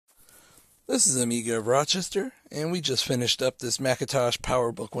This is Amiga of Rochester, and we just finished up this Macintosh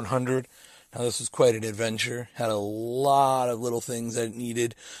Powerbook 100. Now, this was quite an adventure. Had a lot of little things that it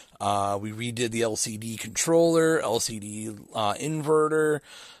needed. We redid the LCD controller, LCD inverter.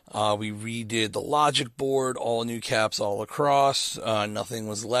 We redid the logic board, all new caps all across. Nothing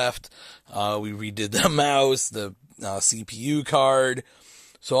was left. We redid the mouse, the CPU card.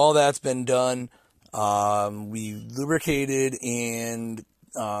 So all that's been done. We lubricated and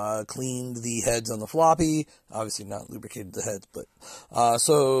cleaned the heads on the floppy. Obviously not lubricated the heads, but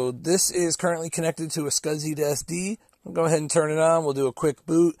so this is currently connected to a SCSI to SD. We'll go ahead and turn it on. We'll do a quick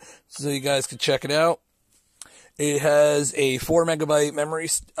boot so you guys can check it out. It has a 4 megabyte memory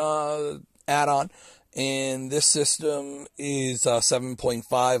add-on, and this system is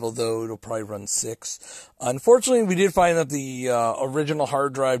 7.5, although it'll probably run 6. Unfortunately, we did find that the original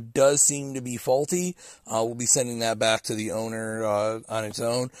hard drive does seem to be faulty. We'll be sending that back to the owner on its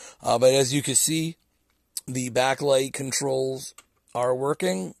own. But as you can see, the backlight controls are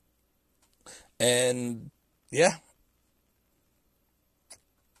working. And yeah.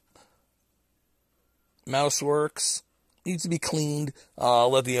 Mouse works. Needs to be cleaned. I'll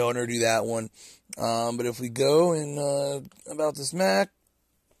let the owner do that one. But if we go in about this Mac,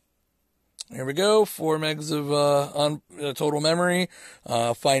 here we go. 4 megs of total memory.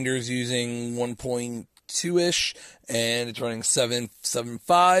 Finder's using 1.2-ish, and it's running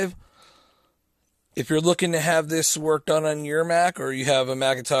 7.5. If you're looking to have this work done on your Mac, or you have a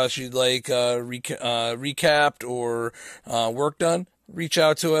Macintosh you'd like recapped or work done, reach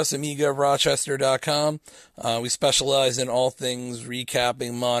out to us, amigaofrochester.com. We specialize in all things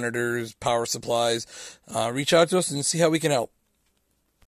recapping, monitors, power supplies. Reach out to us and see how we can help.